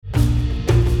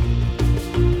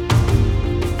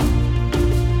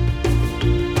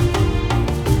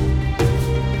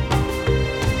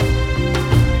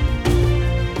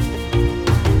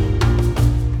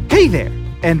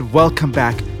and welcome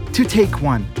back to Take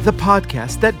One, the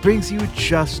podcast that brings you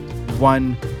just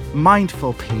one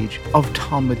mindful page of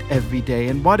Talmud every day.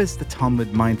 And what is the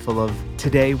Talmud mindful of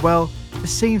today? Well, the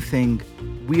same thing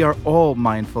we are all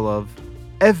mindful of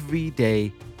every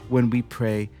day when we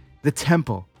pray, the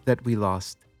temple that we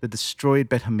lost, the destroyed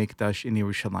Bet HaMikdash in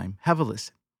Yerushalayim. Have a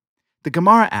listen. The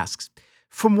Gemara asks,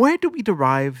 from where do we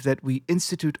derive that we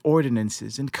institute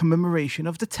ordinances in commemoration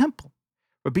of the temple?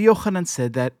 Rabbi Yochanan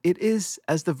said that it is,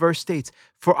 as the verse states,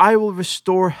 for I will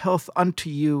restore health unto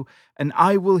you, and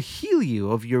I will heal you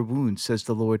of your wounds, says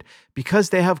the Lord. Because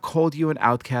they have called you an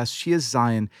outcast, she is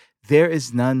Zion, there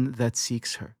is none that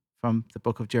seeks her. From the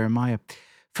book of Jeremiah.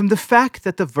 From the fact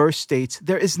that the verse states,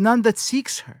 there is none that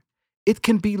seeks her, it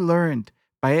can be learned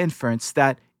by inference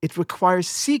that it requires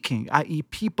seeking, i.e.,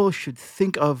 people should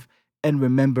think of and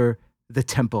remember the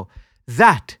temple.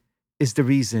 That is the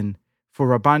reason for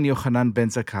Rabban Yochanan ben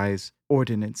Zakkai's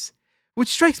ordinance, which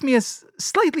strikes me as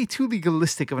slightly too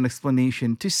legalistic of an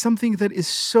explanation to something that is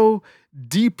so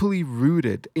deeply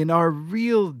rooted in our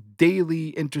real daily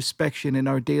introspection, in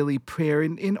our daily prayer,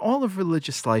 in all of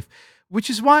religious life, which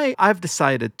is why I've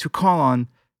decided to call on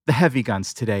the heavy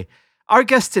guns today. Our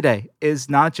guest today is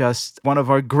not just one of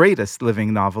our greatest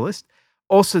living novelists,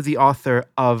 also the author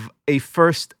of a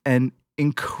first and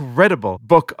incredible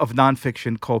book of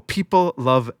nonfiction called People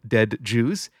Love Dead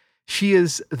Jews. She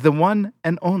is the one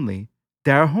and only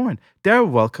Dara Horn. Dara,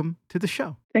 welcome to the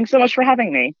show. Thanks so much for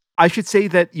having me. I should say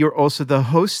that you're also the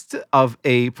host of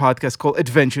a podcast called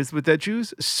Adventures with Dead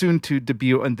Jews, soon to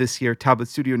debut on this year Tablet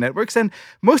Studio Networks. And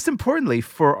most importantly,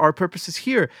 for our purposes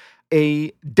here,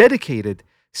 a dedicated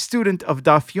student of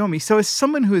Daf Yomi. So as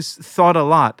someone who has thought a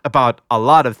lot about a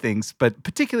lot of things, but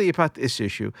particularly about this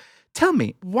issue, tell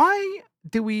me, why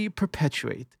do we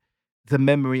perpetuate the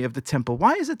memory of the temple?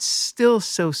 Why is it still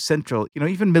so central,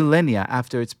 even millennia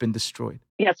after it's been destroyed?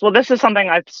 Yes, well, this is something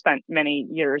I've spent many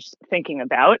years thinking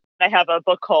about. I have a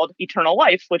book called Eternal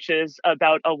Life, which is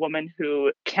about a woman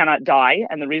who cannot die.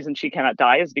 And the reason she cannot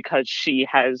die is because she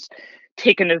has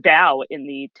taken a vow in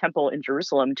the temple in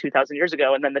Jerusalem 2,000 years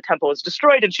ago, and then the temple is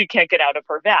destroyed and she can't get out of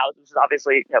her vow. This is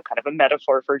obviously kind of a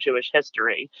metaphor for Jewish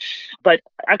history. But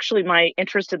actually, my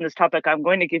interest in this topic, I'm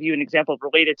going to give you an example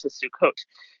related to Sukkot,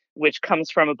 which comes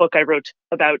from a book I wrote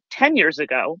about 10 years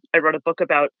ago. I wrote a book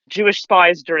about Jewish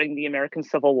spies during the American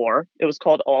Civil War. It was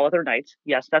called All Other Nights.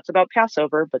 Yes, that's about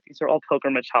Passover, but these are all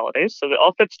pilgrimage holidays, so it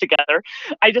all fits together.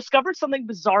 I discovered something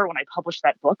bizarre when I published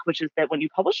that book, which is that when you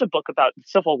publish a book about the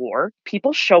Civil War,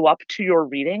 people show up to your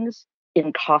readings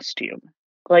in costume.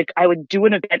 Like, I would do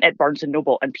an event at Barnes and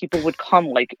Noble and people would come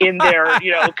like in their,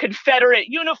 Confederate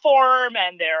uniform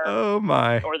and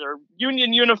their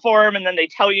Union uniform. And then they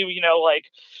tell you,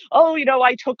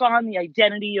 I took on the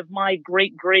identity of my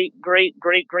great, great, great,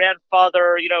 great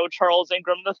grandfather, Charles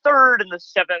Ingram III in the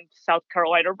 7th South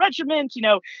Carolina Regiment.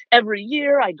 Every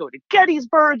year I go to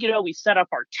Gettysburg, we set up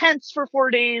our tents for 4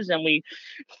 days and we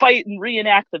fight and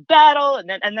reenact the battle. And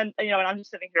then, and I'm just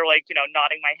sitting here like,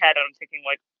 nodding my head and I'm thinking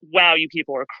like, wow, you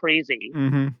people are crazy.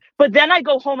 Mm-hmm. But then I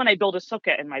go home and I build a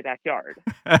sukkah in my backyard.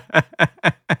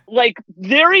 Like,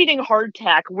 they're eating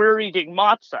hardtack, we're eating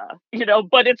matzah,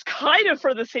 but it's kind of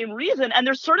for the same reason. And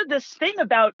there's sort of this thing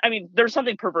about, there's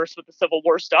something perverse with the Civil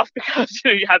War stuff because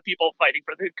you have people fighting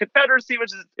for the Confederacy,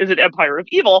 which is an empire of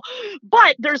evil.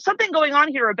 But there's something going on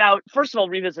here about, first of all,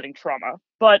 revisiting trauma,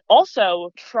 but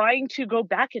also trying to go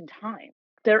back in time.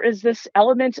 There is this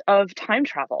element of time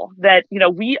travel that,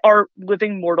 we are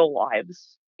living mortal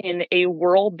lives in a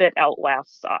world that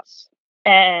outlasts us.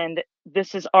 And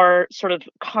this is our sort of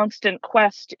constant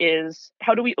quest is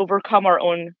how do we overcome our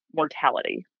own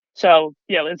mortality? So,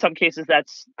 in some cases,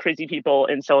 that's crazy people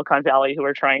in Silicon Valley who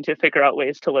are trying to figure out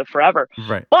ways to live forever.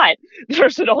 Right. But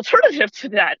there's an alternative to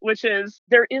that, which is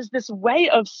there is this way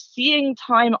of seeing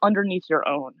time underneath your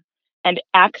own and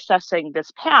accessing this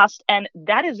past. And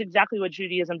that is exactly what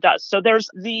Judaism does. So there's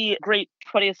the great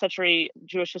 20th century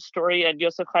Jewish historian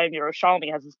Yosef Chaim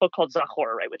Yerushalmi has this book called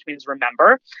Zachor, right, which means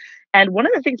remember. And one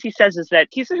of the things he says is that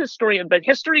he's a historian, but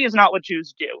history is not what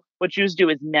Jews do. What Jews do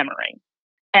is memory.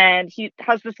 And he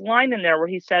has this line in there where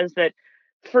he says that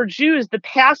for Jews, the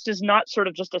past is not sort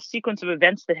of just a sequence of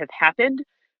events that have happened,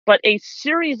 but a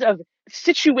series of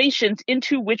situations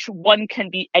into which one can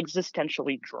be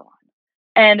existentially drawn.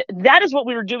 And that is what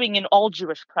we are doing in all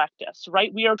Jewish practice,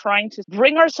 right? We are trying to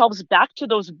bring ourselves back to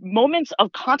those moments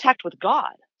of contact with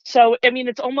God. So,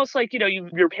 it's almost like,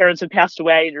 your parents have passed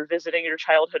away and you're visiting your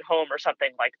childhood home or something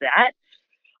like that.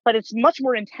 But it's much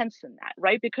more intense than that,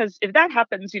 right? Because if that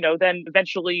happens, then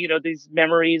eventually, these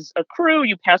memories accrue,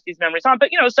 you pass these memories on. But,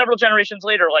 several generations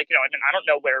later, like, I don't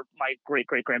know where my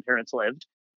great-great-grandparents lived.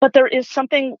 But there is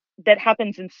something that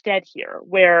happens instead here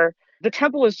where the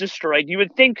temple is destroyed. You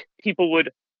would think people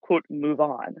would, quote, move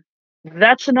on.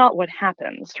 That's not what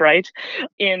happens, right?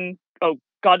 In,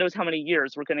 God knows how many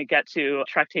years we're going to get to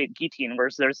Tractate Gittin, where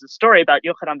there's a story about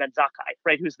Yochanan ben Zakkai,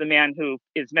 right, who's the man who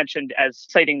is mentioned as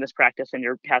citing this practice in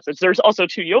your passage. There's also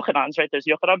two Yochanans, right? There's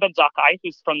Yochanan ben Zakkai,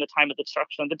 who's from the time of the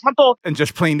destruction of the temple. And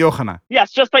just plain Yochanan.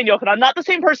 Yes, just plain Yochanan. Not the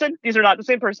same person. These are not the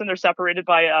same person. They're separated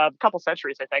by a couple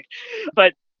centuries, I think.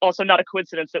 But also not a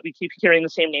coincidence that we keep hearing the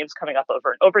same names coming up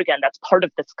over and over again. That's part of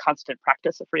this constant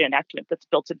practice of reenactment that's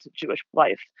built into Jewish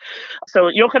life. So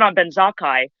Yochanan ben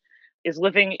Zakkai is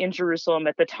living in Jerusalem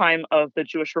at the time of the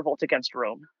Jewish revolt against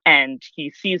Rome. And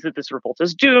he sees that this revolt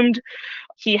is doomed.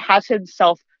 He has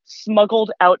himself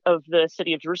smuggled out of the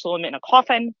city of Jerusalem in a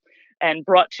coffin and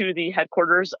brought to the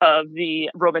headquarters of the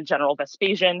Roman general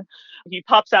Vespasian. He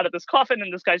pops out of this coffin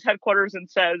in this guy's headquarters and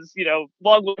says,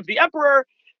 long live the emperor.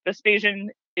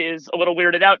 Vespasian is a little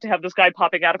weirded out to have this guy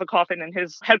popping out of a coffin in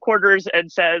his headquarters and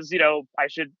says, I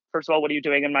should, first of all, what are you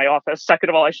doing in my office? Second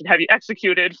of all, I should have you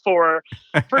executed for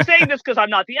saying this because I'm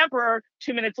not the emperor.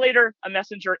 2 minutes later, a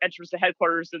messenger enters the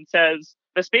headquarters and says,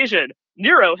 Vespasian,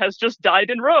 Nero has just died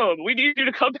in Rome. We need you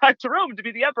to come back to Rome to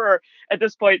be the emperor. At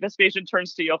this point, Vespasian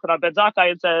turns to Yochanan ben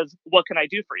Zakkai and says, what can I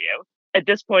do for you? At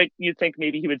this point, you'd think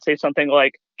maybe he would say something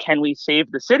like, can we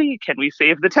save the city? Can we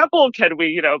save the temple? Can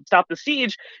we, stop the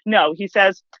siege? No, he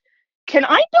says, can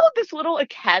I build this little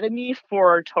academy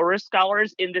for Torah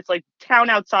scholars in this town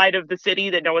outside of the city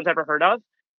that no one's ever heard of?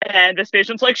 And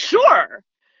Vespasian's like, sure.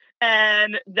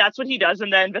 And that's what he does.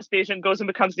 And then Vespasian goes and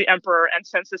becomes the emperor and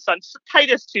sends his son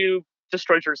Titus to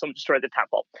destroy Jerusalem, destroy the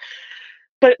temple.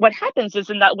 But what happens is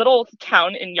in that little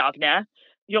town in Yavne,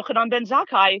 Yochanan ben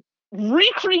Zakkai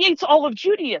recreates all of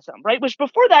Judaism, right? Which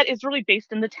before that is really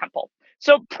based in the temple.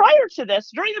 So prior to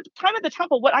this, during the time of the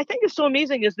temple, what I think is so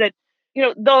amazing is that,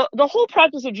 the whole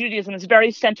practice of Judaism is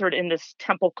very centered in this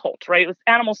temple cult, right? With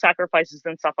animal sacrifices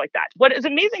and stuff like that. What is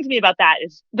amazing to me about that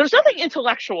is there's nothing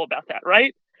intellectual about that,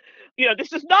 right?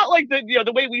 This is not like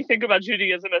the way we think about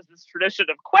Judaism as this tradition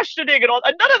of questioning and all.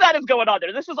 None of that is going on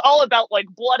there. This is all about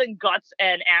blood and guts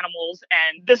and animals,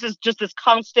 and this is just this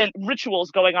constant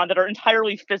rituals going on that are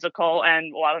entirely physical,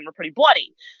 and a lot of them are pretty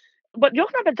bloody. What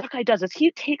Yochanan ben Zakkai does is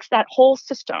he takes that whole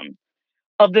system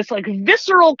of this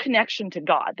visceral connection to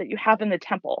God that you have in the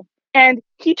temple, and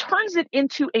he turns it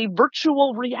into a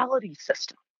virtual reality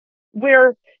system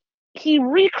where he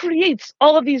recreates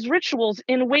all of these rituals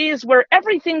in ways where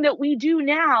everything that we do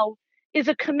now is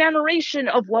a commemoration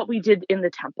of what we did in the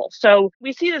temple. So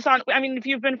we see this if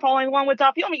you've been following along with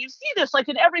Daf Yomi, you see this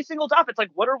in every single Daf. It's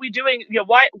what are we doing?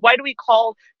 Why do we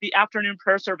call the afternoon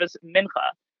prayer service mincha?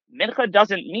 Mincha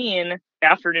doesn't mean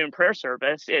afternoon prayer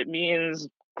service. It means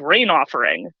grain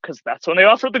offering, because that's when they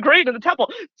offered the grain in the temple.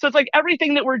 So it's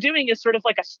everything that we're doing is sort of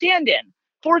a stand-in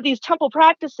for these temple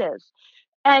practices.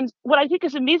 And what I think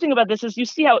is amazing about this is you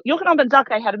see how Yochanan ben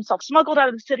Zakkai had himself smuggled out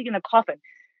of the city in a coffin.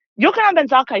 Yochanan ben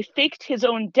Zakkai faked his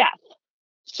own death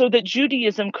so that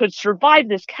Judaism could survive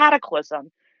this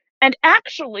cataclysm. And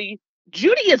actually,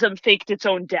 Judaism faked its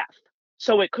own death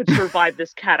so it could survive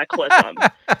this cataclysm.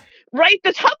 Right?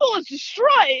 The temple is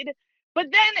destroyed, but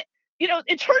then,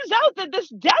 it turns out that this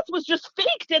death was just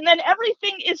faked, and then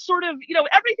everything is sort of,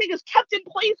 everything is kept in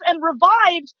place and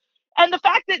revived. And the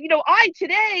fact that, I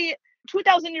today,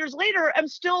 2,000 years later, am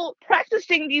still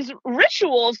practicing these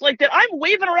rituals that I'm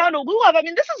waving around a lulav.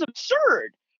 This is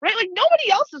absurd, right?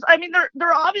 Nobody else is.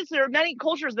 There obviously are many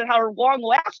cultures that are long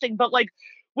lasting, but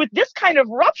with this kind of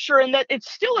rupture and that it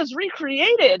still is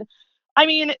recreated,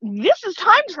 this is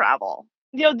time travel.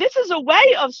 This is a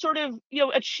way of sort of,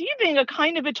 achieving a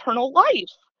kind of eternal life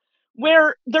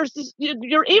where there's this,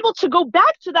 you're able to go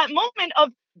back to that moment of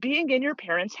being in your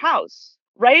parents' house,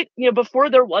 right? Before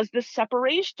there was this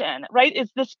separation, right?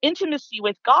 It's this intimacy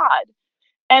with God.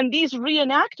 And these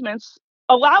reenactments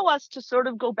allow us to sort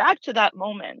of go back to that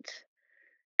moment,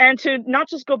 and to not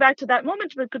just go back to that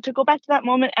moment, but to go back to that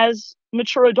moment as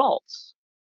mature adults.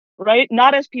 Right?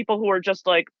 Not as people who are just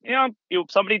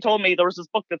somebody told me there was this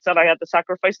book that said I had to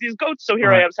sacrifice these goats, so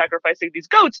here I am sacrificing these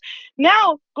goats.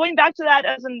 Now, going back to that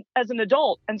as an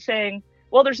adult and saying,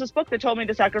 well, there's this book that told me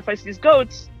to sacrifice these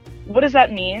goats. What does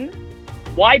that mean?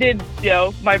 Why did,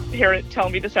 my parent tell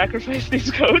me to sacrifice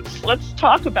these goats? Let's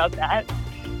talk about that.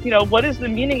 What is the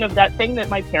meaning of that thing that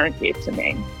my parent gave to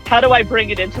me? How do I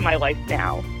bring it into my life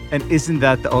now? And isn't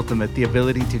that the ultimate, the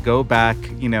ability to go back,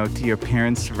 to your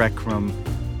parents' rec room,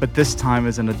 but this time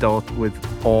as an adult with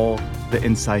all the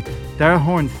insight. Dara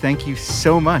Horn, thank you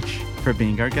so much for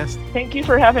being our guest. Thank you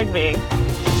for having me.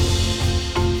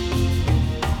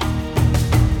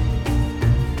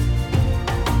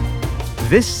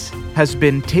 This has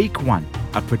been Take One,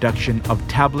 a production of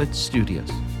Tablet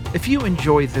Studios. If you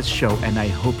enjoy this show, and I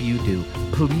hope you do,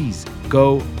 please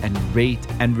go and rate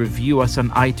and review us on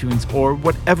iTunes or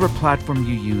whatever platform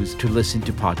you use to listen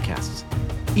to podcasts.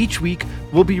 Each week,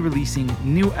 we'll be releasing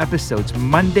new episodes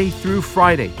Monday through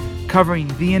Friday, covering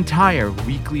the entire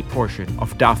weekly portion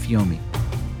of Daf Yomi.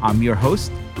 I'm your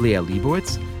host, Leah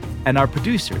Leibowitz, and our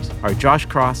producers are Josh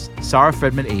Cross, Sarah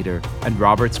Fredman-Ader, and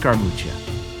Robert Scaramuccia.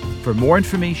 For more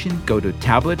information, go to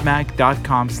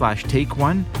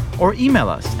tabletmag.com/takeone or email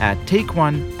us at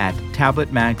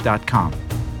takeone@tabletmag.com.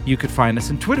 You could find us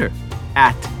on Twitter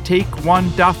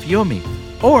 @TakeOneDafYomi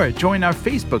or join our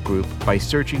Facebook group by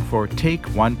searching for Take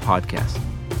One Podcast.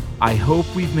 I hope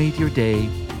we've made your day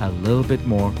a little bit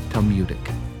more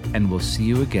Talmudic, and we'll see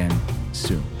you again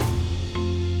soon.